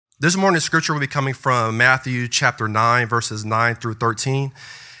This morning's scripture will be coming from Matthew chapter 9, verses 9 through 13.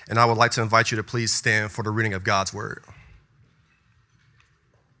 And I would like to invite you to please stand for the reading of God's word.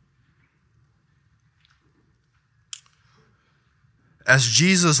 As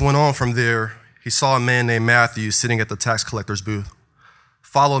Jesus went on from there, he saw a man named Matthew sitting at the tax collector's booth.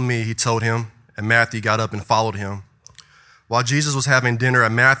 "Follow me," he told him, and Matthew got up and followed him. While Jesus was having dinner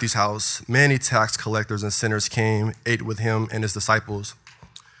at Matthew's house, many tax collectors and sinners came, ate with him and his disciples.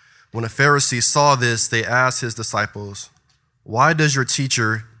 When the Pharisees saw this, they asked his disciples, "Why does your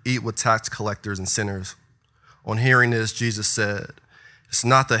teacher eat with tax collectors and sinners?" On hearing this, Jesus said, "It's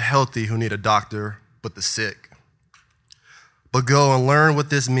not the healthy who need a doctor, but the sick. But go and learn what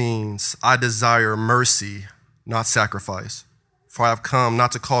this means. I desire mercy, not sacrifice. For I have come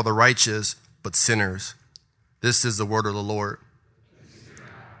not to call the righteous, but sinners." This is the word of the Lord.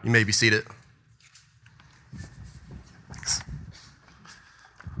 You may be seated. Thanks.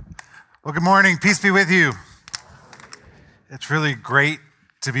 Well, good morning. Peace be with you. It's really great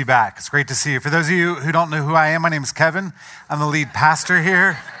to be back. It's great to see you. For those of you who don't know who I am, my name is Kevin. I'm the lead pastor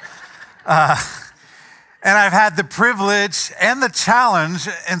here. And I've had the privilege and the challenge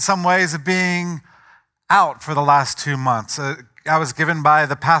in some ways of being out for the last 2 months. I was given by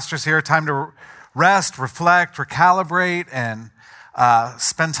the pastors here time to rest, reflect, recalibrate, and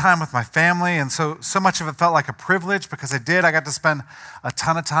spend time with my family. And so much of it felt like a privilege because I got to spend a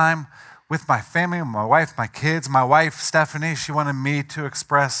ton of time with my family, my wife, my kids. My wife, Stephanie, she wanted me to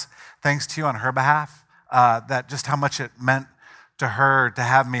express thanks to you on her behalf, that just how much it meant to her to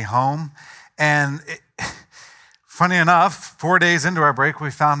have me home. And funny enough, 4 days into our break,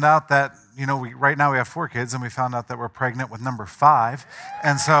 we found out that, right now we have 4 kids, and we found out that we're pregnant with number 5.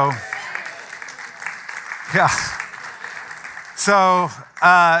 And so, yeah. So,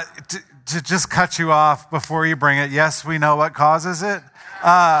 to just cut you off before you bring it, yes, we know what causes it.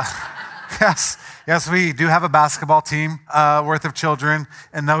 Yes, we do have a basketball team worth of children,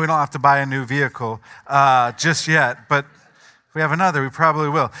 and no, we don't have to buy a new vehicle just yet. But if we have another, we probably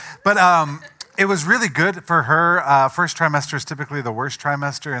will. But it was really good for her. First trimester is typically the worst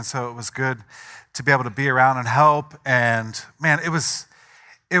trimester, and so it was good to be able to be around and help. And man, it was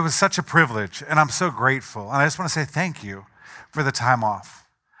such a privilege, and I'm so grateful. And I just want to say thank you for the time off.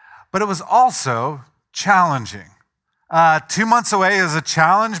 But it was also challenging. 2 months away is a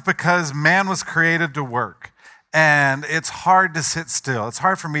challenge because man was created to work. And it's hard to sit still. It's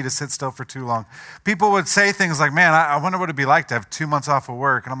hard for me to sit still for too long. People would say things like, "Man, I wonder what it'd be like to have 2 months off of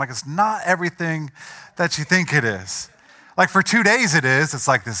work." And I'm like, it's not everything that you think it is. Like for 2 days it is. It's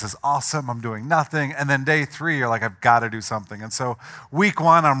like, this is awesome. I'm doing nothing. And then day 3, you're like, I've got to do something. And so week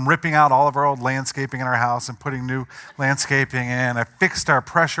 1, I'm ripping out all of our old landscaping in our house and putting new landscaping in. I fixed our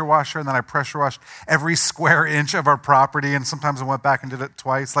pressure washer, and then I pressure washed every square inch of our property. And sometimes I went back and did it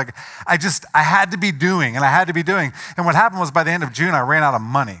twice. Like I had to be doing, and I had to be doing. And what happened was by the end of June, I ran out of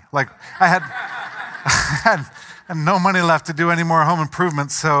money. Like I had no money left to do any more home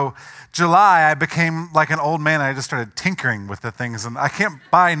improvements. So July, I became like an old man. I just started tinkering with the things, and I can't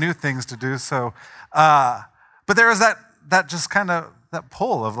buy new things to do. So, but there was that just kind of that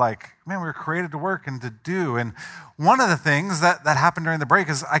pull of like, man, we were created to work and to do. And one of the things that happened during the break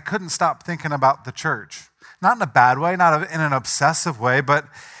is I couldn't stop thinking about the church, not in a bad way, not in an obsessive way, but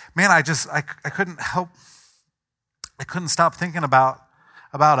man, I couldn't help. I couldn't stop thinking about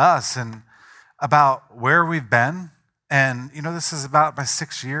us and about where we've been. And, this is about my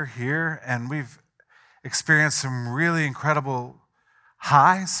 6th year here, and we've experienced some really incredible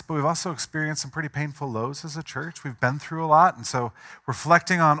highs, but we've also experienced some pretty painful lows as a church. We've been through a lot, and so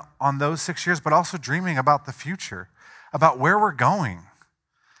reflecting on those 6 years, but also dreaming about the future, about where we're going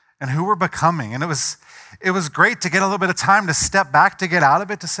and who we're becoming. And it was great to get a little bit of time to step back, to get out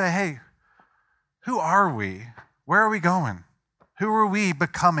of it, to say, hey, who are we? Where are we going? Who are we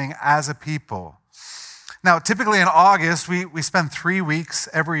becoming as a people? Now, typically in August, we spend 3 weeks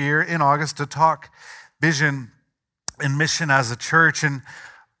every year in August to talk vision and mission as a church. And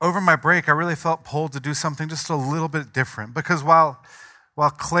over my break, I really felt pulled to do something just a little bit different. Because while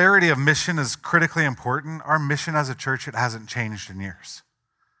clarity of mission is critically important, our mission as a church, it hasn't changed in years.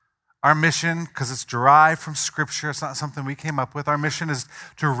 Our mission, because it's derived from Scripture, it's not something we came up with. Our mission is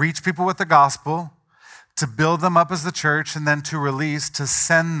to reach people with the gospel, to build them up as the church, and then to release, to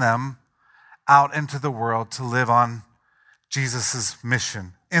send them out into the world to live on Jesus'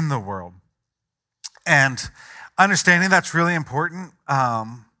 mission in the world. And understanding that's really important,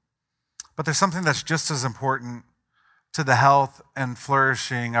 but there's something that's just as important to the health and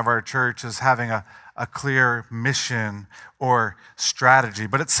flourishing of our church as having a clear mission or strategy.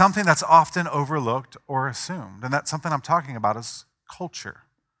 But it's something that's often overlooked or assumed. And that's something I'm talking about is culture.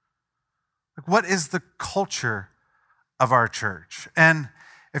 Like, what is the culture of our church? And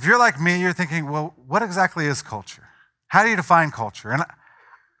if you're like me, you're thinking, well, what exactly is culture? How do you define culture? And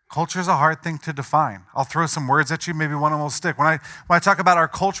culture is a hard thing to define. I'll throw some words at you, maybe one of them will stick. When I talk about our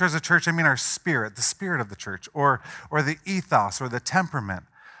culture as a church, I mean our spirit, the spirit of the church, or the ethos, or the temperament,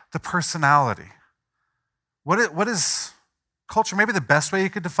 the personality. What is culture? Maybe the best way you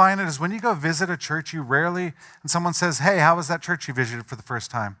could define it is when you go visit a church, you rarely, and someone says, hey, how was that church you visited for the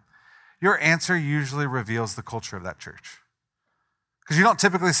first time? Your answer usually reveals the culture of that church. Because you don't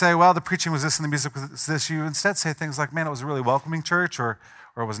typically say, well, the preaching was this and the music was this. You instead say things like, man, it was a really welcoming church, or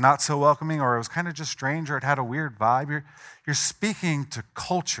it was not so welcoming, or it was kind of just strange, or it had a weird vibe. You're speaking to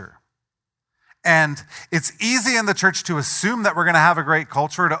culture. And it's easy in the church to assume that we're going to have a great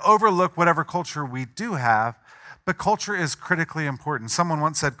culture, to overlook whatever culture we do have, but culture is critically important. Someone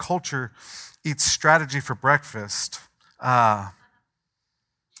once said culture eats strategy for breakfast.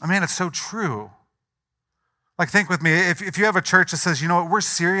 It's so true. Like, think with me, if you have a church that says, you know what, we're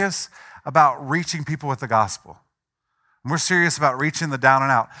serious about reaching people with the gospel. We're serious about reaching the down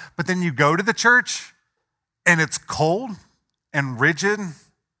and out. But then you go to the church and it's cold and rigid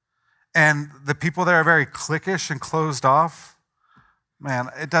and the people there are very cliquish and closed off. Man,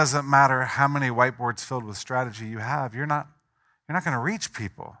 it doesn't matter how many whiteboards filled with strategy you have. You're not going to reach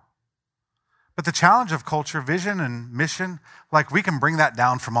people. But the challenge of culture, vision, and mission, like, we can bring that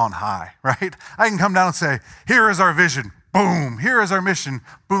down from on high, right? I can come down and say, here is our vision, boom. Here is our mission,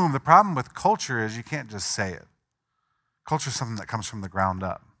 boom. The problem with culture is you can't just say it. Culture is something that comes from the ground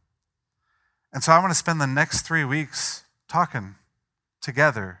up. And so I want to spend the next 3 weeks talking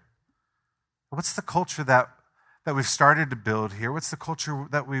together. What's the culture that we've started to build here? What's the culture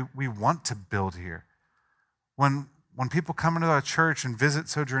that we want to build here? When people come into our church and visit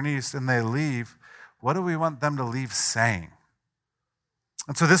Sojourn East and they leave, what do we want them to leave saying?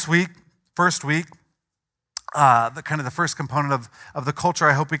 And so this week, first week, the first component of the culture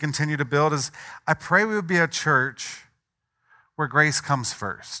I hope we continue to build is, I pray we would be a church where grace comes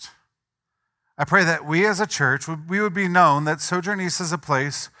first. I pray that we as a church, we would be known that Sojourn East is a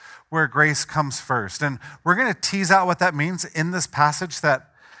place where grace comes first. And we're going to tease out what that means in this passage that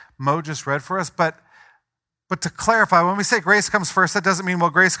Mo just read for us, but to clarify, when we say grace comes first, that doesn't mean, well,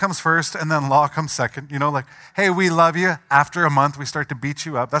 grace comes first and then law comes second. Like, hey, we love you. After a month, we start to beat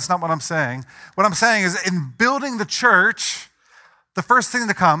you up. That's not what I'm saying. What I'm saying is, in building the church, the first thing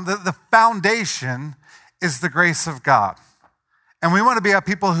to come, the foundation, is the grace of God. And we want to be a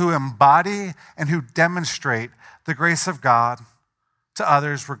people who embody and who demonstrate the grace of God to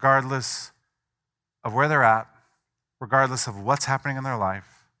others, regardless of where they're at, regardless of what's happening in their life,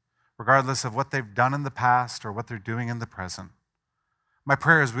 regardless of what they've done in the past or what they're doing in the present. My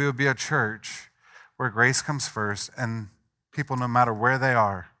prayer is we would be a church where grace comes first, and people, no matter where they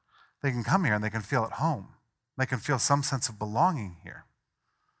are, they can come here and they can feel at home. They can feel some sense of belonging here.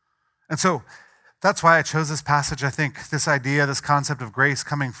 And so that's why I chose this passage. I think this idea, this concept of grace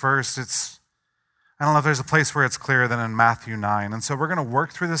coming first, I don't know if there's a place where it's clearer than in Matthew 9. And so we're going to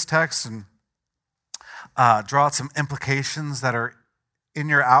work through this text and draw out some implications that are in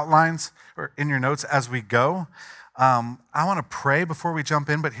your outlines or in your notes as we go. I want to pray before we jump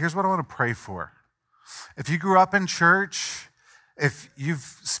in, but here's what I want to pray for. If you grew up in church, if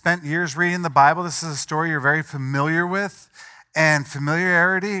you've spent years reading the Bible, this is a story you're very familiar with. And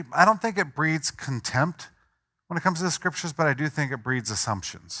familiarity, I don't think it breeds contempt when it comes to the scriptures, but I do think it breeds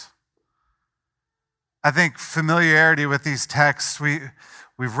assumptions. I think familiarity with these texts,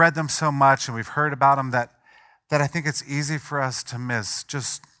 we've read them so much and we've heard about them that I think it's easy for us to miss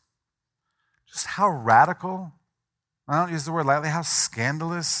just how radical, I don't use the word lightly, how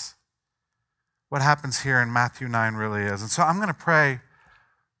scandalous what happens here in Matthew 9 really is. And so I'm going to pray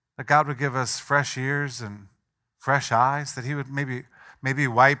that God would give us fresh ears and fresh eyes, that he would maybe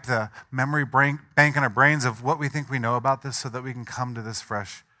wipe the memory bank in our brains of what we think we know about this so that we can come to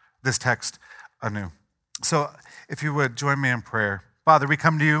this text anew. So if you would join me in prayer. Father, we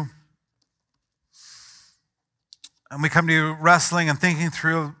come to you. And we come to you wrestling and thinking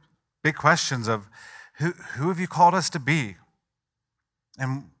through big questions of who have you called us to be?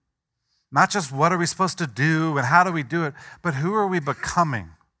 And not just what are we supposed to do and how do we do it, but who are we becoming?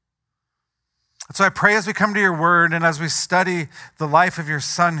 And so I pray as we come to your word and as we study the life of your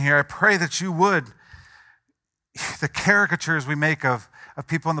son here, I pray that you would, the caricatures we make of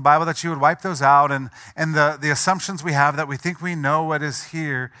people in the Bible, that you would wipe those out, and the assumptions we have that we think we know what is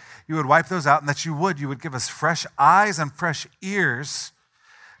here, you would wipe those out, and that you would give us fresh eyes and fresh ears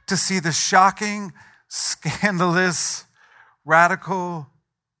to see the shocking, scandalous, radical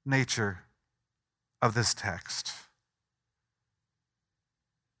nature of this text.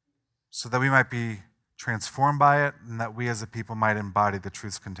 so that we might be transformed by it and that we as a people might embody the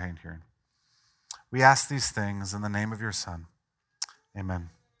truths contained herein. We ask these things in the name of your Son.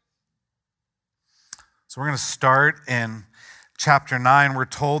 Amen. So we're going to start in chapter 9. We're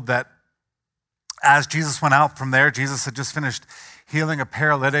told that as Jesus went out from there, Jesus had just finished healing a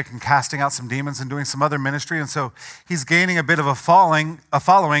paralytic and casting out some demons and doing some other ministry. And so he's gaining a bit of a following.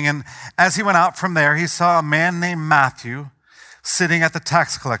 And as he went out from there, he saw a man named Matthew sitting at the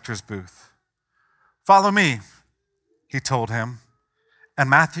tax collector's booth. "Follow me," he told him.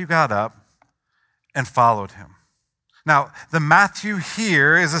 And Matthew got up and followed him. Now, the Matthew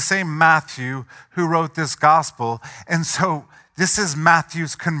here is the same Matthew who wrote this gospel. And so this is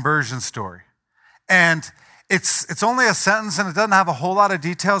Matthew's conversion story. And it's only a sentence and it doesn't have a whole lot of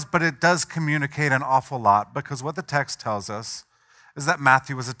details, but it does communicate an awful lot, because what the text tells us is that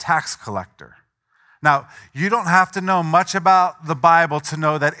Matthew was a tax collector. Now, you don't have to know much about the Bible to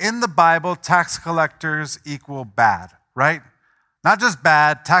know that in the Bible, tax collectors equal bad, right? Not just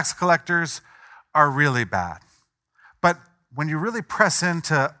bad, tax collectors are really bad. But when you really press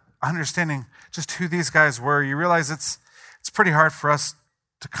into understanding just who these guys were, you realize it's pretty hard for us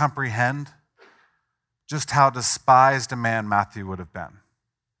to comprehend just how despised a man Matthew would have been.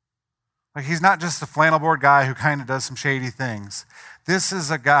 Like, he's not just a flannel board guy who kind of does some shady things. This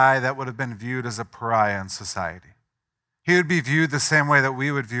is a guy that would have been viewed as a pariah in society. He would be viewed the same way that we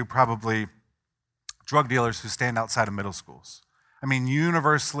would view probably drug dealers who stand outside of middle schools. I mean,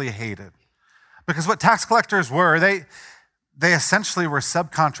 universally hated. Because what tax collectors were, they essentially were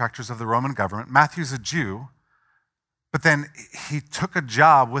subcontractors of the Roman government. Matthew's a Jew, but then he took a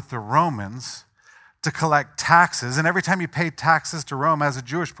job with the Romans to collect taxes. And every time you paid taxes to Rome as a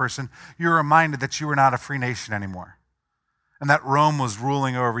Jewish person, you were reminded that you were not a free nation anymore. And that Rome was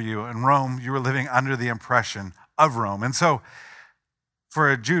ruling over you. And Rome, you were living under the oppression of Rome. And so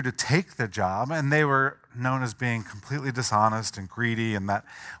for a Jew to take the job, and they were known as being completely dishonest and greedy, and that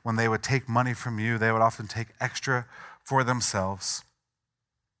when they would take money from you, they would often take extra for themselves.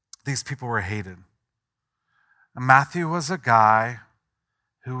 These people were hated. And Matthew was a guy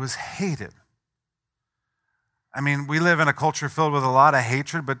who was hated. I mean, we live in a culture filled with a lot of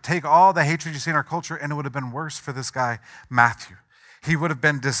hatred, but take all the hatred you see in our culture, and it would have been worse for this guy, Matthew. He would have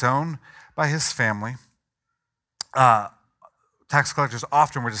been disowned by his family. Tax collectors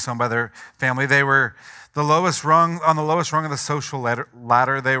often were disowned by their family. They were on the lowest rung of the social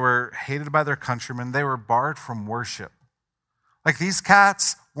ladder. They were hated by their countrymen. They were barred from worship. Like, these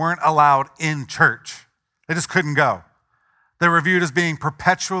cats weren't allowed in church. They just couldn't go. They were viewed as being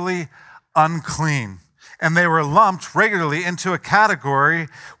perpetually unclean. And they were lumped regularly into a category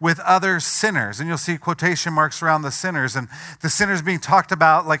with other sinners. And you'll see quotation marks around the sinners. And the sinners being talked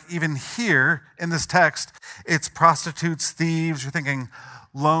about, like even here in this text, it's prostitutes, thieves. You're thinking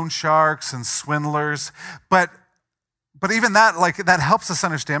loan sharks and swindlers. But even that, like, that helps us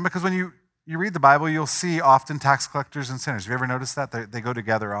understand, because when you read the Bible, you'll see often tax collectors and sinners. Have you ever noticed that? They go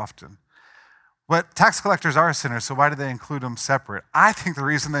together often. But tax collectors are sinners, so why do they include them separate? I think the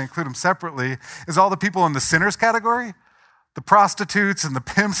reason they include them separately is all the people in the sinners category, the prostitutes and the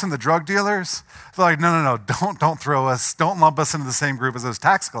pimps and the drug dealers. They're like, no, don't lump us into the same group as those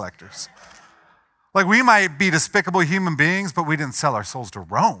tax collectors. Like, we might be despicable human beings, but we didn't sell our souls to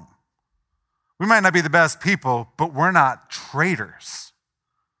Rome. We might not be the best people, but we're not traitors.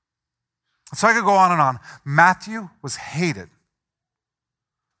 So I could go on and on. Matthew was hated.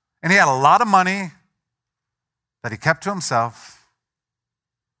 And he had a lot of money that he kept to himself.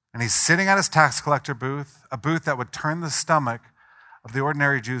 And he's sitting at his tax collector booth, a booth that would turn the stomach of the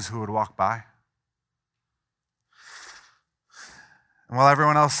ordinary Jews who would walk by. And while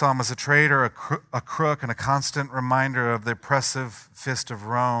everyone else saw him as a traitor, a crook, and a constant reminder of the oppressive fist of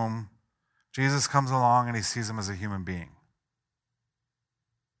Rome, Jesus comes along and he sees him as a human being.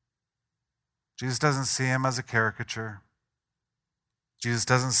 Jesus doesn't see him as a caricature. Jesus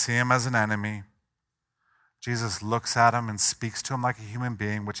doesn't see him as an enemy. Jesus looks at him and speaks to him like a human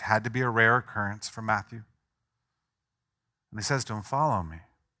being, which had to be a rare occurrence for Matthew. And he says to him, "Follow me."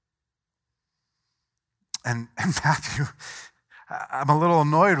 And Matthew, I'm a little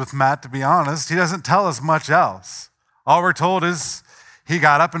annoyed with Matt, to be honest. He doesn't tell us much else. All we're told is he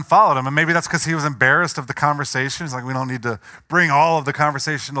got up and followed him. And maybe that's because he was embarrassed of the conversation. He's like, we don't need to bring all of the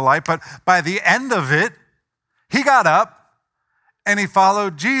conversation to light. But by the end of it, he got up and he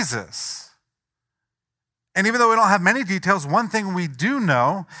followed Jesus. And even though we don't have many details, one thing we do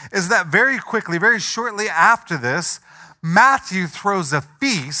know is that very quickly, very shortly after this, Matthew throws a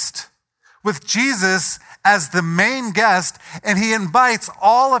feast with Jesus as the main guest, and he invites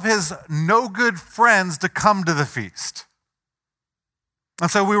all of his no-good friends to come to the feast.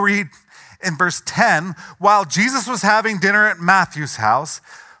 And so we read in verse 10, while Jesus was having dinner at Matthew's house,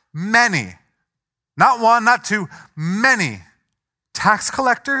 many, not one, not two, many tax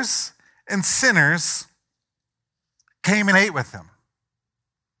collectors and sinners came and ate with him.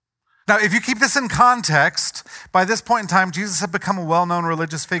 Now, if you keep this in context, by this point in time, Jesus had become a well-known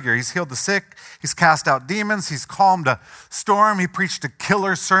religious figure. He's healed the sick, he's cast out demons, he's calmed a storm, he preached a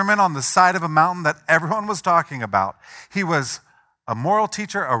killer sermon on the side of a mountain that everyone was talking about. He was a moral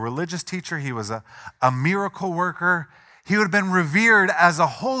teacher, a religious teacher, he was a miracle worker. He would have been revered as a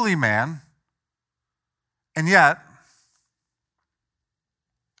holy man. And yet,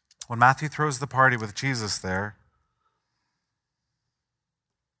 when Matthew throws the party with Jesus there,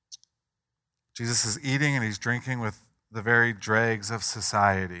 Jesus is eating and he's drinking with the very dregs of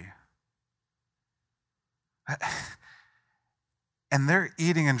society. And they're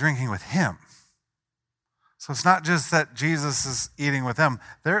eating and drinking with him. So it's not just that Jesus is eating with them.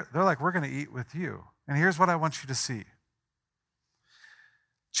 They're like, we're going to eat with you. And here's what I want you to see.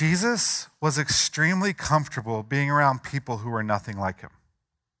 Jesus was extremely comfortable being around people who were nothing like him.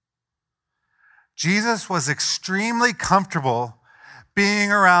 Jesus was extremely comfortable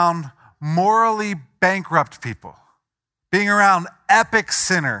being around morally bankrupt people, being around epic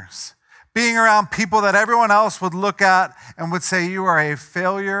sinners, being around people that everyone else would look at and would say, you are a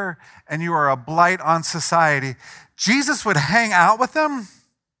failure and you are a blight on society. Jesus would hang out with them.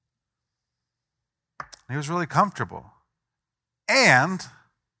 He was really comfortable. And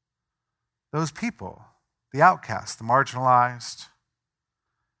those people, the outcasts, the marginalized,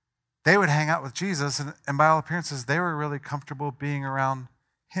 they would hang out with Jesus, and by all appearances, they were really comfortable being around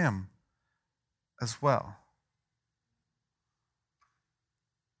him as well.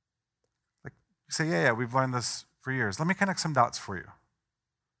 Like you say, yeah, we've learned this for years. Let me connect some dots for you.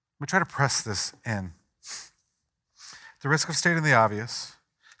 Let me try to press this in. At the risk of stating the obvious,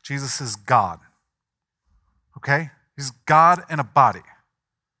 Jesus is God. Okay? He's God in a body.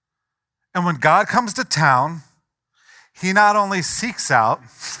 And when God comes to town, he not only seeks out,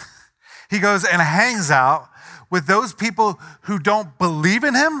 he goes and hangs out with those people who don't believe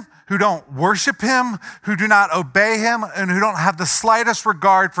in him, who don't worship him, who do not obey him, and who don't have the slightest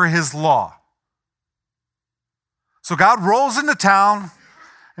regard for his law. So God rolls into town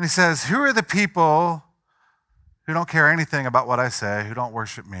and he says, who are the people who don't care anything about what I say, who don't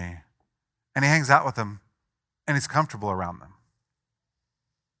worship me? And he hangs out with them and he's comfortable around them.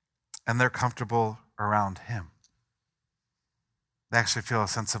 And they're comfortable around him. They actually feel a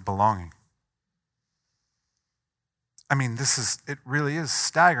sense of belonging. I mean, it really is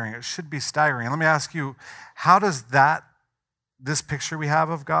staggering. It should be staggering. And let me ask you, how does this picture we have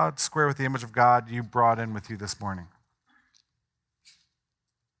of God square with the image of God you brought in with you this morning?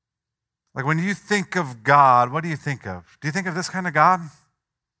 Like when you think of God, what do you think of? Do you think of this kind of God?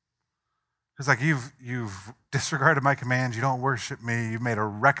 It's like you've disregarded my commands, you don't worship me, you've made a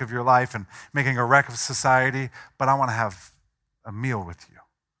wreck of your life and making a wreck of society, but I want to have a meal with you.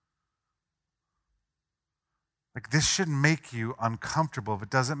 Like this should make you uncomfortable. If it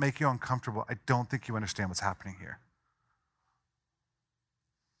doesn't make you uncomfortable, I don't think you understand what's happening here.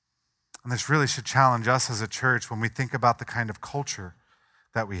 And this really should challenge us as a church when we think about the kind of culture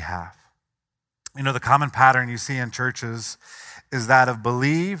that we have. You know, the common pattern you see in churches is that of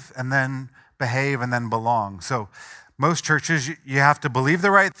believe and then behave and then belong. So most churches, you have to believe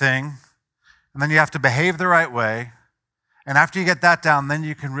the right thing and then you have to behave the right way. And after you get that down, then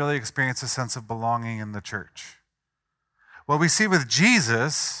you can really experience a sense of belonging in the church. What we see with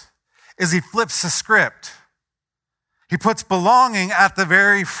Jesus is he flips the script. He puts belonging at the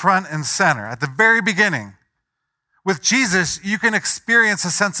very front and center, at the very beginning. With Jesus, you can experience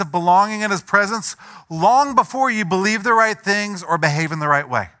a sense of belonging in his presence long before you believe the right things or behave in the right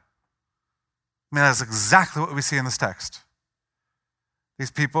way. I mean, that's exactly what we see in this text.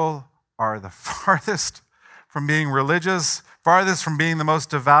 These people are the farthest from being religious, farthest from being the most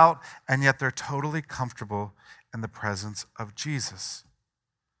devout, and yet they're totally comfortable in the presence of Jesus.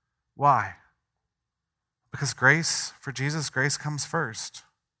 Why? Because for Jesus, grace comes first.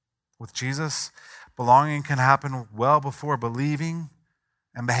 With Jesus, belonging can happen well before believing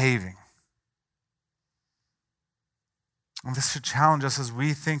and behaving. And this should challenge us as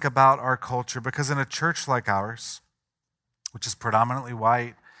we think about our culture, because in a church like ours, which is predominantly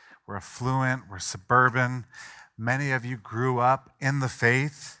white, we're affluent, we're suburban, many of you grew up in the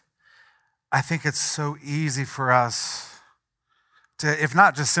faith, I think it's so easy for us to, if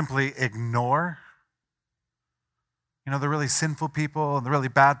not just simply ignore, the really sinful people and the really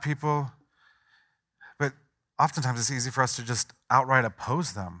bad people, but oftentimes it's easy for us to just outright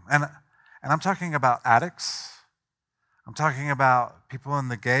oppose them. And I'm talking about addicts. I'm talking about people in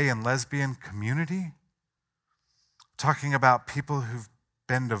the gay and lesbian community. I'm talking about people who've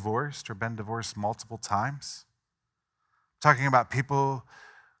been divorced or been divorced multiple times. I'm talking about people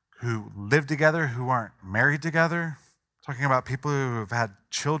who live together who aren't married together. I'm talking about people who have had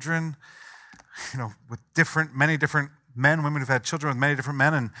children, with many different men, women who've had children with many different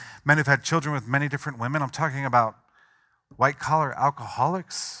men, and men who've had children with many different women. I'm talking about white-collar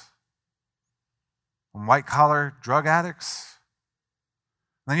alcoholics and white-collar drug addicts.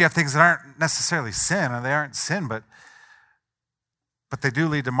 And then you have things that aren't necessarily sin, or they aren't sin, but they do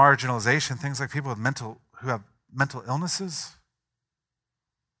lead to marginalization, things like people who have mental illnesses,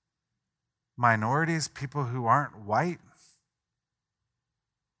 minorities, people who aren't white.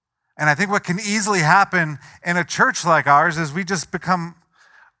 And I think what can easily happen in a church like ours is we just become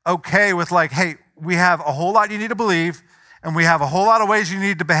okay with hey, we have a whole lot you need to believe, and we have a whole lot of ways you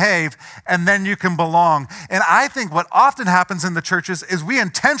need to behave, and then you can belong. And I think what often happens in the churches is we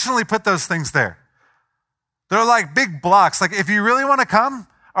intentionally put those things there. They're like big blocks. Like, if you really want to come,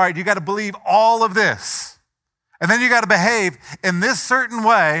 all right, you got to believe all of this. And then you got to behave in this certain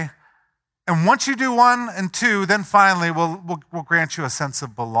way. And once you do 1 and 2, then finally we'll grant you a sense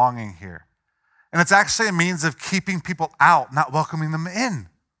of belonging here. And it's actually a means of keeping people out, not welcoming them in.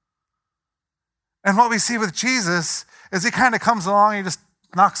 And what we see with Jesus is he kind of comes along and he just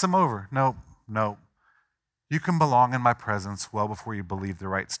knocks them over. No. You can belong in my presence well before you believe the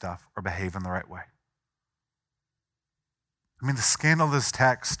right stuff or behave in the right way. I mean, the scandal of this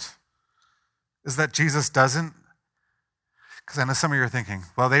text is that Jesus doesn't, because I know some of you are thinking,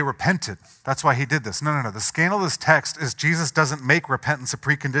 well, they repented. That's why he did this. No. The scandal of this text is Jesus doesn't make repentance a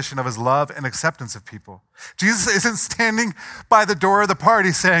precondition of his love and acceptance of people. Jesus isn't standing by the door of the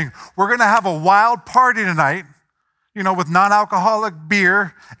party saying, we're going to have a wild party tonight, with non-alcoholic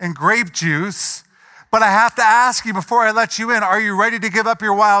beer and grape juice, but I have to ask you before I let you in, are you ready to give up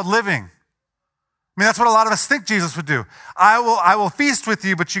your wild living? I mean, that's what a lot of us think Jesus would do. I will feast with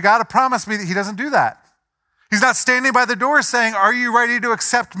you, but you got to promise me that he doesn't do that. He's not standing by the door saying, are you ready to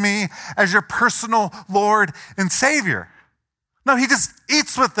accept me as your personal Lord and Savior? No, he just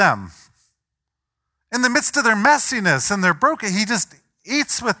eats with them. In the midst of their messiness and their broken, he just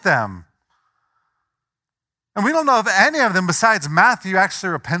eats with them. And we don't know if any of them, besides Matthew, actually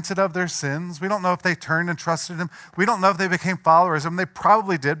repented of their sins. We don't know if they turned and trusted him. We don't know if they became followers of him. They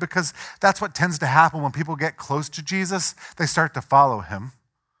probably did, because that's what tends to happen when people get close to Jesus. They start to follow him.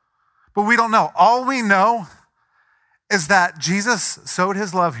 But we don't know. All we know is that Jesus sowed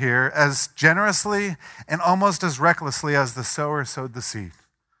his love here as generously and almost as recklessly as the sower sowed the seed.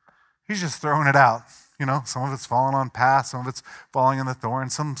 He's just throwing it out. Some of it's falling on paths, some of it's falling in the thorn,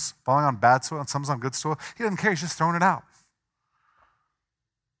 some's falling on bad soil, and some's on good soil. He doesn't care, he's just throwing it out.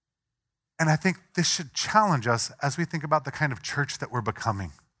 And I think this should challenge us as we think about the kind of church that we're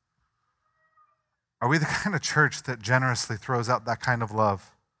becoming. Are we the kind of church that generously throws out that kind of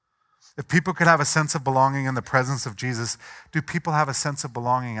love? If people could have a sense of belonging in the presence of Jesus, do people have a sense of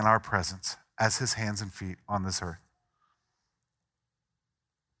belonging in our presence as his hands and feet on this earth?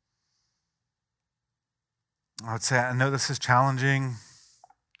 I would say, I know this is challenging.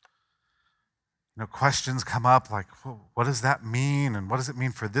 Questions come up like, well, what does that mean? And what does it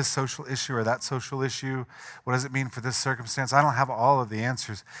mean for this social issue or that social issue? What does it mean for this circumstance? I don't have all of the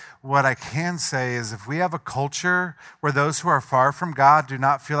answers. What I can say is, if we have a culture where those who are far from God do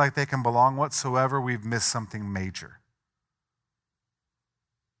not feel like they can belong whatsoever, we've missed something major.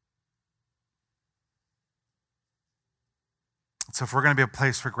 So if we're going to be a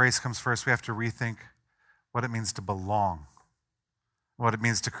place where grace comes first, we have to rethink what it means to belong, what it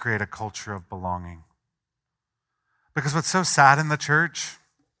means to create a culture of belonging. Because what's so sad in the church,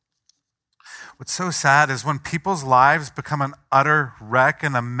 what's so sad is when people's lives become an utter wreck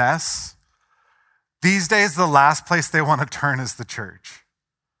and a mess, these days the last place they want to turn is the church.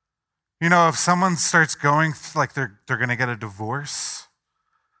 If someone starts going like they're going to get a divorce,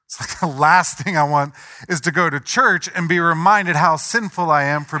 it's like the last thing I want is to go to church and be reminded how sinful I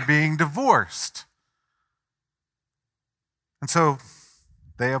am for being divorced. And so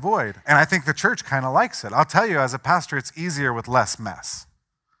they avoid. And I think the church kind of likes it. I'll tell you, as a pastor, it's easier with less mess.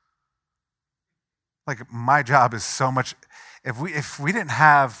 Like, my job is so much, if we didn't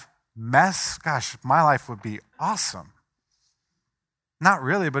have mess, gosh, my life would be awesome. Not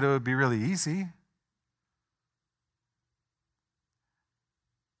really, but it would be really easy.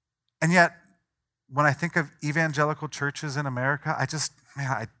 And yet, when I think of evangelical churches in America, I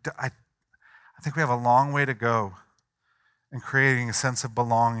think we have a long way to go in creating a sense of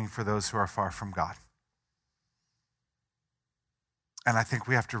belonging for those who are far from God. And I think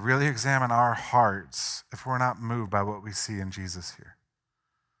we have to really examine our hearts if we're not moved by what we see in Jesus here.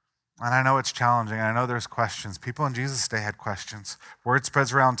 And I know it's challenging. I know there's questions. People in Jesus' day had questions. Word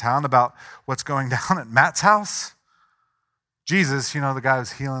spreads around town about what's going down at Matt's house. Jesus, the guy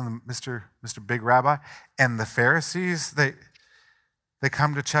who's healing Mr. Big Rabbi, and the Pharisees, they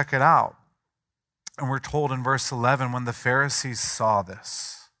come to check it out. And we're told in verse 11, when the Pharisees saw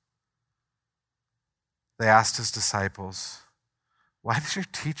this, they asked his disciples, "Why does your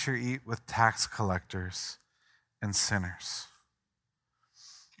teacher eat with tax collectors and sinners?"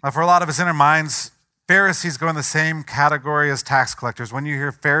 Now, for a lot of us in our minds, Pharisees go in the same category as tax collectors. When you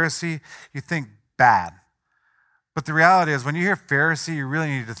hear Pharisee, you think bad. But the reality is, when you hear Pharisee, you really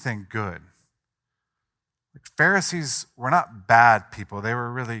need to think good. Pharisees were not bad people. They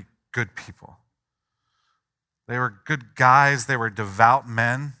were really good people. They were good guys. They were devout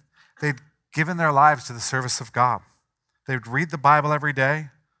men. They'd given their lives to the service of God. They would read the Bible every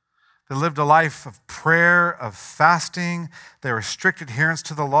day. They lived a life of prayer, of fasting. They were strict adherents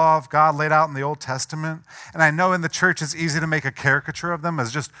to the law of God laid out in the Old Testament. And I know in the church it's easy to make a caricature of them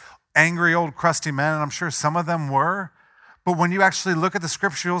as just angry old crusty men, and I'm sure some of them were. But when you actually look at the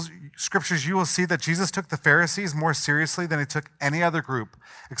scriptures, you will see that Jesus took the Pharisees more seriously than he took any other group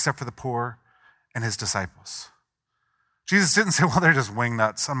except for the poor and his disciples. Jesus didn't say, well, they're just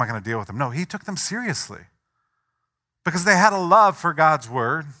wingnuts, I'm not going to deal with them. No, he took them seriously because they had a love for God's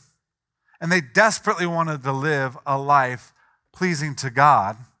word and they desperately wanted to live a life pleasing to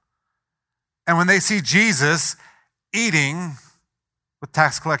God. And when they see Jesus eating with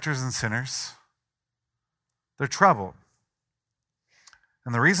tax collectors and sinners, they're troubled.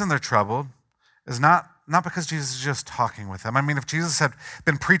 And the reason they're troubled is not because Jesus is just talking with them. I mean, if Jesus had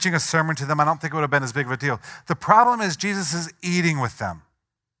been preaching a sermon to them, I don't think it would have been as big of a deal. The problem is Jesus is eating with them.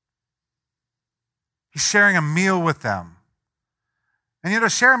 He's sharing a meal with them.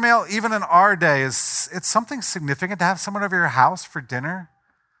 And share a meal even in our day it's something significant to have someone over your house for dinner.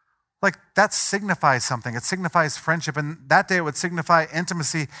 Like that signifies something. It signifies friendship. And that day it would signify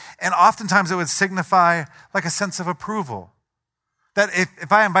intimacy. And oftentimes it would signify like a sense of approval. That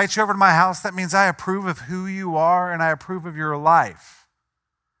if I invite you over to my house, that means I approve of who you are and I approve of your life.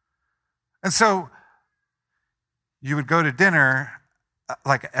 And so you would go to dinner,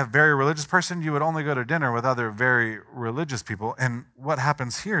 like a very religious person, you would only go to dinner with other very religious people. And what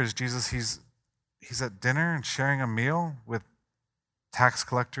happens here is Jesus, he's at dinner and sharing a meal with tax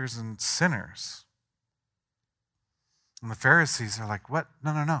collectors and sinners. And the Pharisees are like, what?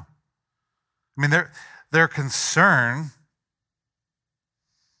 No. I mean, their concern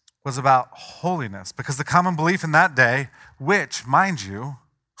was about holiness, because the common belief in that day, which, mind you,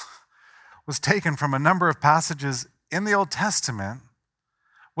 was taken from a number of passages in the Old Testament,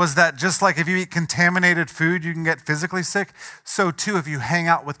 was that just like if you eat contaminated food, you can get physically sick, so too if you hang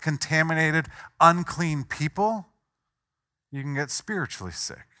out with contaminated, unclean people, you can get spiritually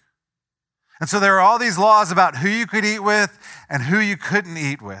sick. And so there are all these laws about who you could eat with and who you couldn't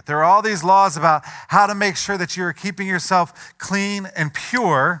eat with. There are all these laws about how to make sure that you are keeping yourself clean and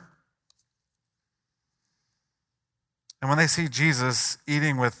pure. And when they see Jesus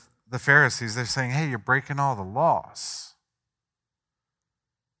eating with the Pharisees, they're saying, hey, you're breaking all the laws.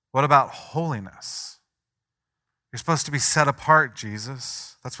 What about holiness? You're supposed to be set apart,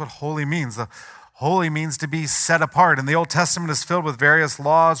 Jesus. That's what holy means. The holy means to be set apart. And the Old Testament is filled with various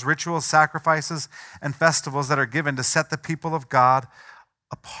laws, rituals, sacrifices, and festivals that are given to set the people of God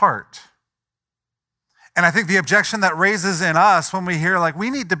apart. And I think the objection that raises in us when we hear we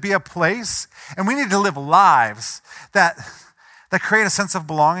need to be a place and we need to live lives that create a sense of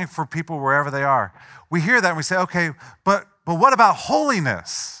belonging for people wherever they are. We hear that and we say, okay, but what about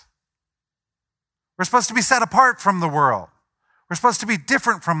holiness? We're supposed to be set apart from the world. We're supposed to be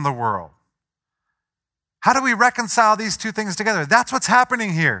different from the world. How do we reconcile these two things together? That's what's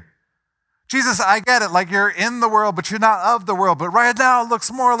happening here. Jesus, I get it, you're in the world, but you're not of the world. But right now it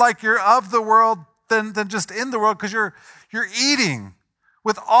looks more like you're of the world than just in the world, because you're eating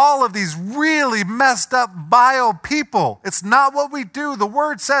with all of these really messed up, vile people. It's not what we do. The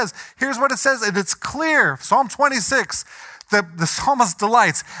word says, here's what it says, and it's clear. Psalm 26, the psalmist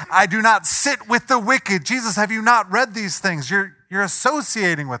delights. I do not sit with the wicked. Jesus, have you not read these things? You're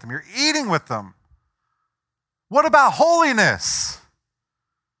associating with them. You're eating with them. What about holiness?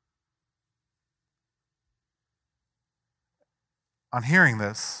 On hearing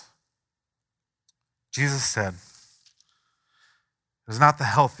this, Jesus said, it is not the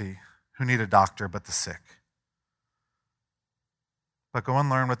healthy who need a doctor, but the sick. But go and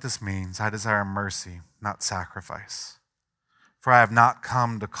learn what this means. I desire mercy, not sacrifice. For I have not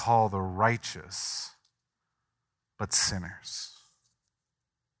come to call the righteous, but sinners.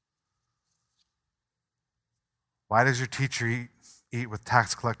 why does your teacher eat with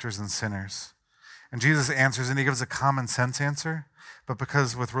tax collectors and sinners? And Jesus answers, and he gives a common sense answer, but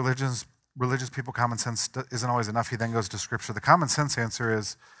because with religious people, common sense isn't always enough, he then goes to Scripture. The common sense answer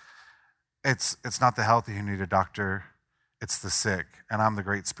is, it's not the healthy who need a doctor, it's the sick. And I'm the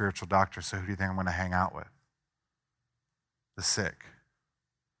great spiritual doctor, so who do you think I'm going to hang out with? The sick.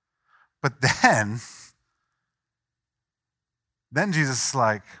 But then Jesus is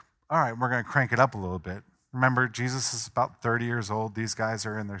like, all right, we're going to crank it up a little bit. Remember, Jesus is about 30 years old. These guys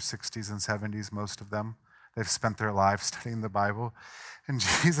are in their 60s and 70s, most of them. They've spent their lives studying the Bible. And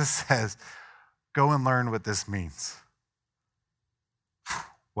Jesus says, go and learn what this means.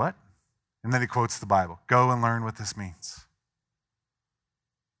 What? And then he quotes the Bible. Go and learn what this means.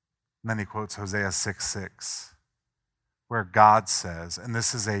 And then he quotes Hosea 6:6, where God says, and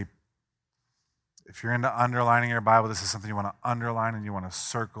this is if you're into underlining your Bible, this is something you want to underline and you want to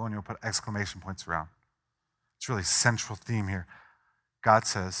circle and you'll put exclamation points around. It's really central theme here. God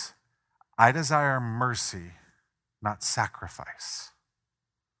says, I desire mercy, not sacrifice.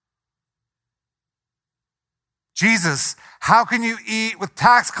 Jesus, how can you eat with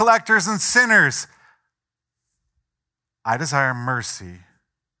tax collectors and sinners? I desire mercy,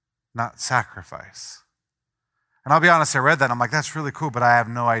 not sacrifice. And I'll be honest, I read that and I'm like, that's really cool, but I have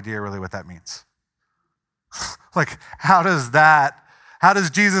no idea really what that means. Like, how does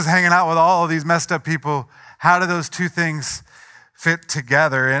Jesus hanging out with all of these messed up people, how do those two things fit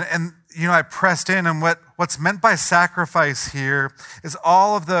together? And you know, I pressed in, and what's meant by sacrifice here is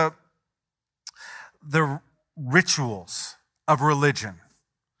all of the rituals of religion.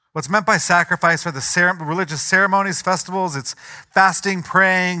 What's meant by sacrifice are the religious ceremonies, festivals, it's fasting,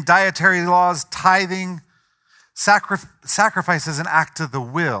 praying, dietary laws, tithing. Sacrifice is an act of the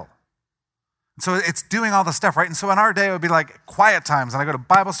will. So it's doing all the stuff, right? And so in our day, it would be like quiet times, and I go to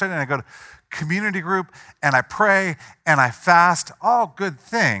Bible study, and I go to community group, and I pray, and I fast, all good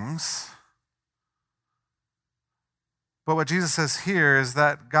things. But what Jesus says here is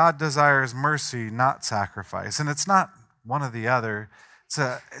that God desires mercy, not sacrifice. And it's not one or the other.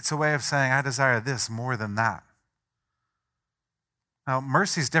 It's a way of saying, I desire this more than that. Now,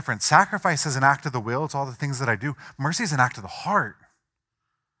 mercy is different. Sacrifice is an act of the will. It's all the things that I do. Mercy is an act of the heart.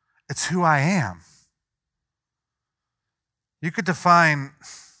 It's who I am. You could define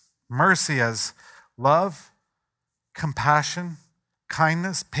mercy as love, compassion,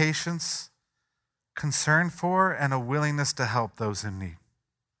 kindness, patience, concern for, and a willingness to help those in need.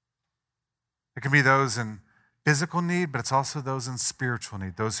 It can be those in physical need, but it's also those in spiritual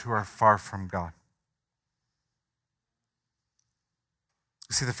need, those who are far from God.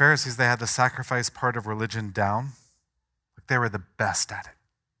 You see, the Pharisees, they had the sacrifice part of religion down. They were the best at it.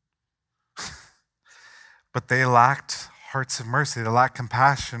 But they lacked hearts of mercy. They lacked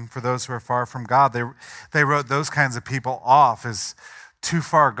compassion for those who are far from God. They wrote those kinds of people off as too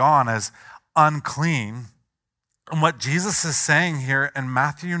far gone, as unclean. And what Jesus is saying here in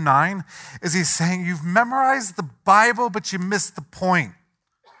Matthew 9 is he's saying, you've memorized the Bible, but you missed the point.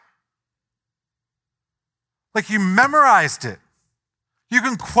 Like, you memorized it. You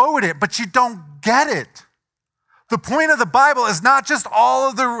can quote it, but you don't get it. The point of the Bible is not just all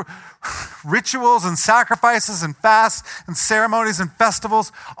of the rituals and sacrifices and fasts and ceremonies and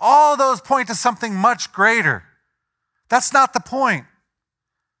festivals. All of those point to something much greater. That's not the point.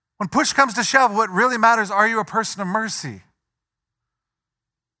 When push comes to shove, what really matters, are you a person of mercy?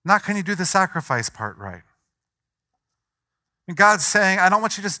 Not can you do the sacrifice part right. And God's saying, I don't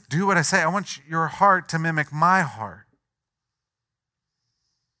want you to just do what I say. I want your heart to mimic my heart.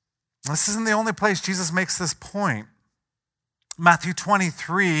 This isn't the only place Jesus makes this point. Matthew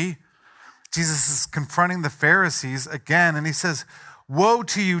 23, Jesus is confronting the Pharisees again, and he says, woe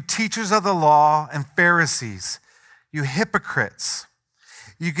to you, teachers of the law and Pharisees, you hypocrites.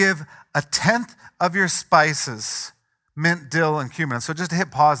 You give 1/10 of your spices, mint, dill, and cumin. So just to hit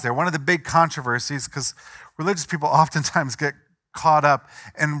pause there, one of the big controversies, because religious people oftentimes get caught up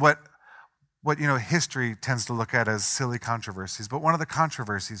in what history tends to look at as silly controversies. But one of the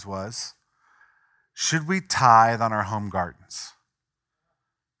controversies was, should we tithe on our home gardens?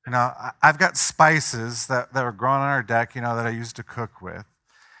 You know, I've got spices that were growing on our deck, that I used to cook with.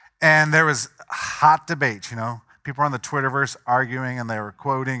 And there was hot debate, People were on the Twitterverse arguing, and they were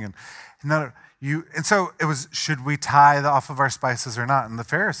quoting. And so it was, should we tithe off of our spices or not? And the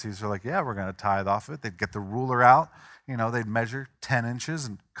Pharisees were like, yeah, we're going to tithe off of it. They'd get the ruler out. They'd measure 10 inches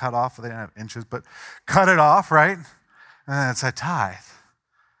and cut off. They didn't have inches, but cut it off, right? And then it's a tithe.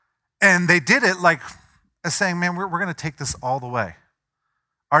 And they did it like saying, man, we're going to take this all the way.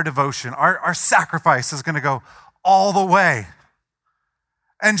 Our devotion, our sacrifice is going to go all the way.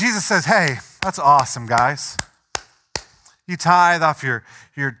 And Jesus says, hey, that's awesome, guys. You tithe off your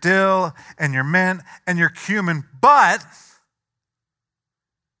dill and your mint and your cumin, but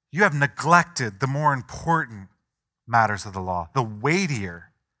you have neglected the more important matters of the law, the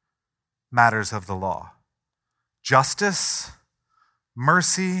weightier matters of the law. Justice,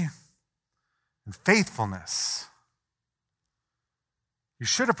 mercy, and faithfulness. You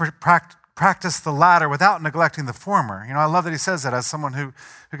should have practiced the latter without neglecting the former. I love that he says that as someone who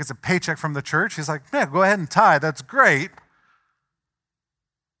gets a paycheck from the church. He's like, yeah, go ahead and tithe. That's great.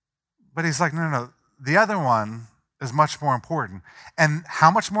 But he's like, no. The other one is much more important. And how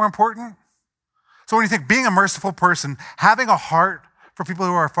much more important? So when you think being a merciful person, having a heart for people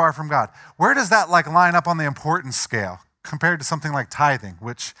who are far from God, where does that line up on the importance scale compared to something like tithing,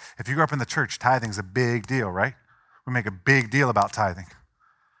 which if you grew up in the church, tithing is a big deal, right? We make a big deal about tithing.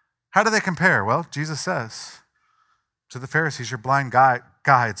 How do they compare? Well, Jesus says to the Pharisees, you're blind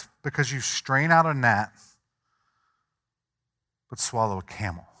guides because you strain out a gnat but swallow a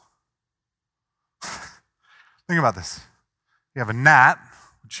camel. Think about this. You have a gnat,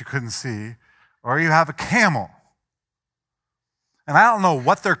 which you couldn't see, or you have a camel. And I don't know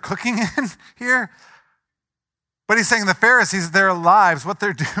what they're cooking in here, but he's saying the Pharisees, their lives, what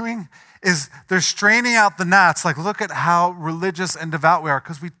they're doing is they're straining out the gnats. Like, look at how religious and devout we are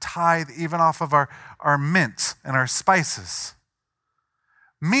because we tithe even off of our mint and our spices.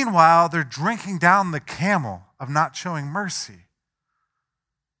 Meanwhile, they're drinking down the camel of not showing mercy,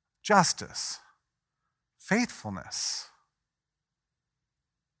 justice, faithfulness.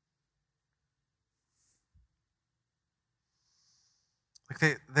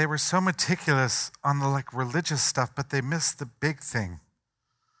 Like they were so meticulous on the religious stuff, but they missed the big thing.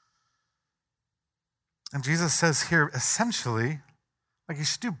 And Jesus says here, essentially, you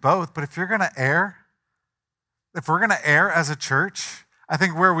should do both, but if you're going to err, if we're going to err as a church, I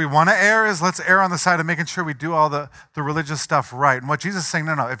think where we want to err is let's err on the side of making sure we do all the religious stuff right. And what Jesus is saying,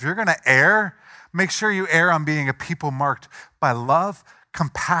 no, if you're going to err, make sure you err on being a people marked by love,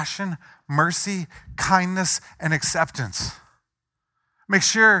 compassion, mercy, kindness, and acceptance. Make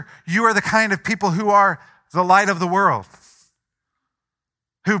sure you are the kind of people who are the light of the world,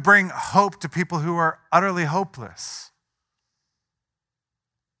 who bring hope to people who are utterly hopeless.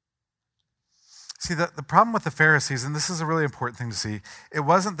 See, the problem with the Pharisees, and this is a really important thing to see, it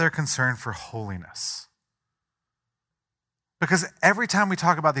wasn't their concern for holiness. Because every time we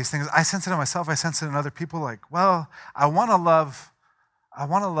talk about these things, I sense it in myself, I sense it in other people, I want to love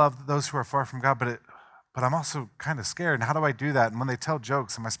those who are far from God, but I'm also kind of scared. And how do I do that? And when they tell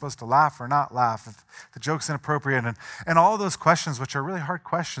jokes, am I supposed to laugh or not laugh? If the joke's inappropriate, and all those questions, which are really hard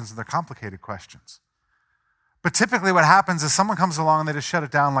questions, and they're complicated questions. But typically what happens is someone comes along and they just shut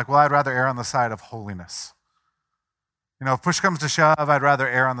it down I'd rather err on the side of holiness. If push comes to shove, I'd rather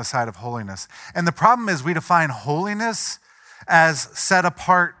err on the side of holiness. And the problem is we define holiness as set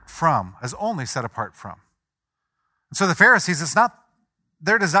apart from, as only set apart from. And so the Pharisees, it's not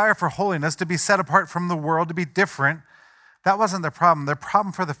their desire for holiness, to be set apart from the world, to be different. That wasn't their problem. Their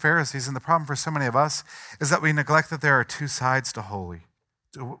problem for the Pharisees and the problem for so many of us is that we neglect that there are two sides to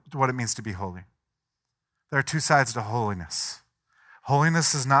what it means to be holy. There are two sides to holiness.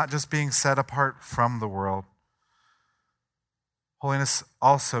 Holiness is not just being set apart from the world. Holiness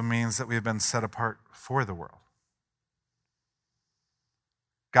also means that we have been set apart for the world.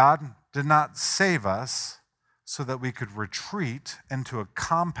 God did not save us so that we could retreat into a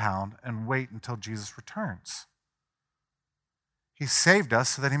compound and wait until Jesus returns. He saved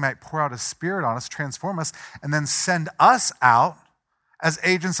us so that he might pour out his Spirit on us, transform us, and then send us out as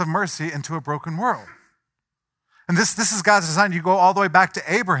agents of mercy into a broken world. And this is God's design. You go all the way back to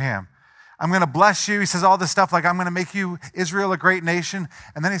Abraham. I'm going to bless you. He says all this stuff I'm going to make you, Israel, a great nation.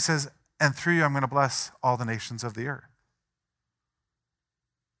 And then he says, and through you, I'm going to bless all the nations of the earth.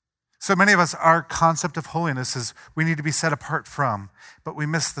 So many of us, our concept of holiness is we need to be set apart from, but we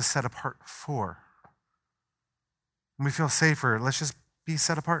miss the set apart for. When we feel safer, let's just be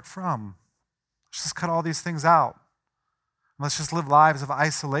set apart from. Let's just cut all these things out. Let's just live lives of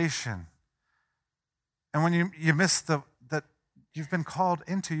isolation. And when you miss that you've been called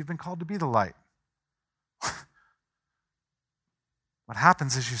to be the light. What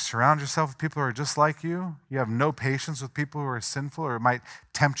happens is you surround yourself with people who are just like you. You have no patience with people who are sinful or might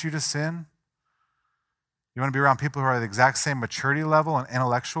tempt you to sin. You want to be around people who are at the exact same maturity level and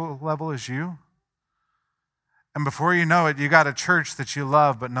intellectual level as you. And before you know it, you got a church that you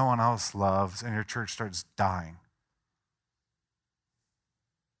love but no one else loves, and your church starts dying.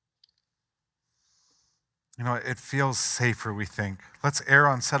 It feels safer, we think. Let's err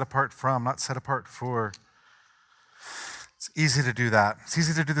on set apart from, not set apart for. It's easy to do that. It's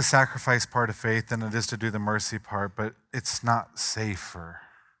easy to do the sacrifice part of faith than it is to do the mercy part, but it's not safer.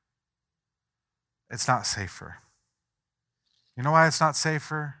 It's not safer. You know why it's not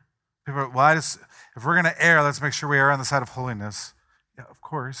safer? People are, if we're going to err, let's make sure we err on the side of holiness. Yeah, of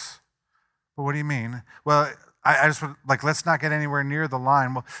course. But what do you mean? Well, I just would, let's not get anywhere near the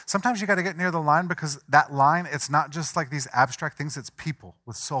line. Well, sometimes you got to get near the line because that line, it's not just like these abstract things, it's people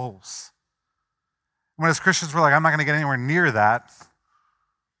with souls. When as Christians, we're like, I'm not going to get anywhere near that.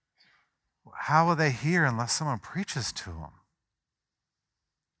 How will they hear unless someone preaches to them?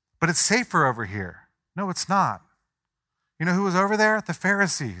 But it's safer over here. No, it's not. You know who was over there? The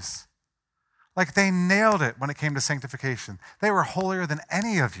Pharisees. They nailed it when it came to sanctification. They were holier than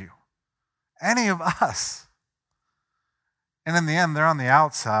any of you, any of us. And in the end, they're on the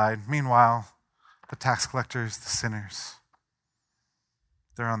outside. Meanwhile, the tax collectors, the sinners,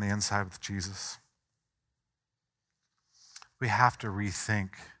 they're on the inside with Jesus. We have to rethink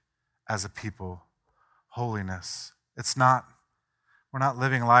as a people holiness. We're not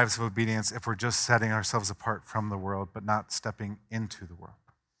living lives of obedience if we're just setting ourselves apart from the world, but not stepping into the world.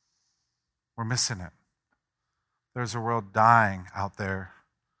 We're missing it. There's a world dying out there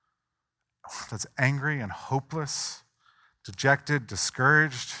that's angry and hopeless, dejected,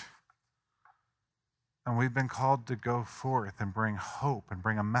 discouraged. And we've been called to go forth and bring hope and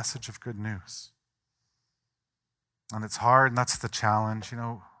bring a message of good news. And it's hard, and that's the challenge,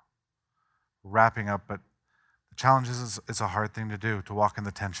 wrapping up, but the challenge is it's a hard thing to do, to walk in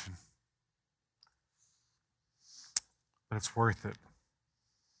the tension. But it's worth it.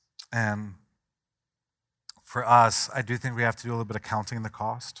 And for us, I do think we have to do a little bit of counting the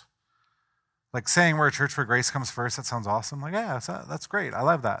cost. Saying we're a church where grace comes first, that sounds awesome. Yeah, that's great. I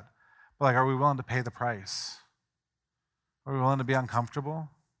love that. But are we willing to pay the price? Are we willing to be uncomfortable?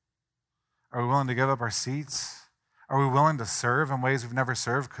 Are we willing to give up our seats? Are we willing to serve in ways we've never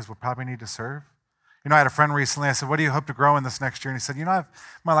served because we'll probably need to serve? I had a friend recently, I said, what do you hope to grow in this next year? And he said,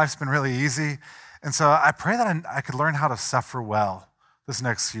 my life's been really easy. And so I pray that I could learn how to suffer well this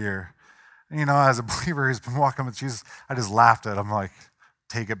next year. And, as a believer who's been walking with Jesus, I just laughed at him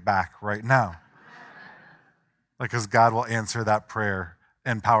take it back right now. Because God will answer that prayer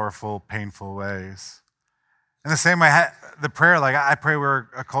in powerful, painful ways. In the same way, the prayer, I pray we're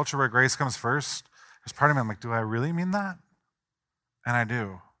a culture where grace comes first. There's part of me, I'm do I really mean that? And I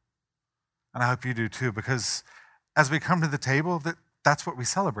do. And I hope you do too, because as we come to the table, that's what we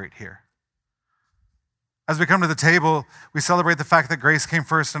celebrate here. As we come to the table, we celebrate the fact that grace came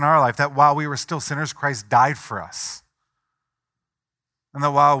first in our life, that while we were still sinners, Christ died for us. And that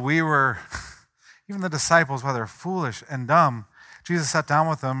while we were, even the disciples, while they're foolish and dumb, Jesus sat down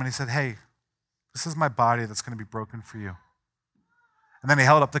with them and he said, hey, this is my body that's going to be broken for you. And then he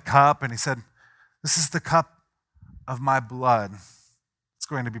held up the cup and he said, this is the cup of my blood. It's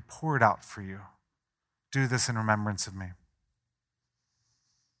going to be poured out for you. Do this in remembrance of me.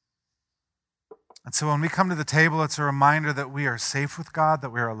 And so when we come to the table, it's a reminder that we are safe with God, that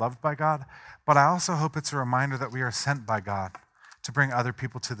we are loved by God, but I also hope it's a reminder that we are sent by God to bring other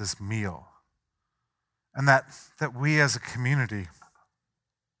people to this meal. And that we as a community,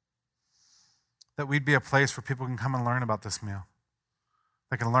 that we'd be a place where people can come and learn about this meal.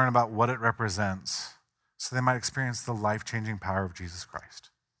 They can learn about what it represents so they might experience the life-changing power of Jesus Christ.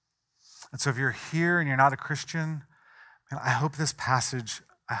 And so if you're here and you're not a Christian, I hope this passage,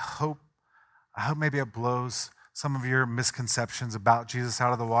 I hope maybe it blows some of your misconceptions about Jesus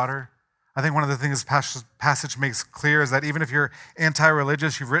out of the water. I think one of the things this passage makes clear is that even if you're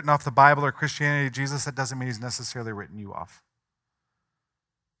anti-religious, you've written off the Bible or Christianity, Jesus, that doesn't mean he's necessarily written you off.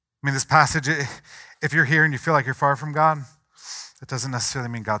 This passage, if you're here and you feel like you're far from God, it doesn't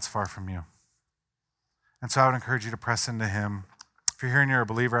necessarily mean God's far from you. And so I would encourage you to press into him. If you're here and you're a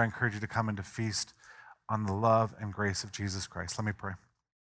believer, I encourage you to come and to feast on the love and grace of Jesus Christ. Let me pray.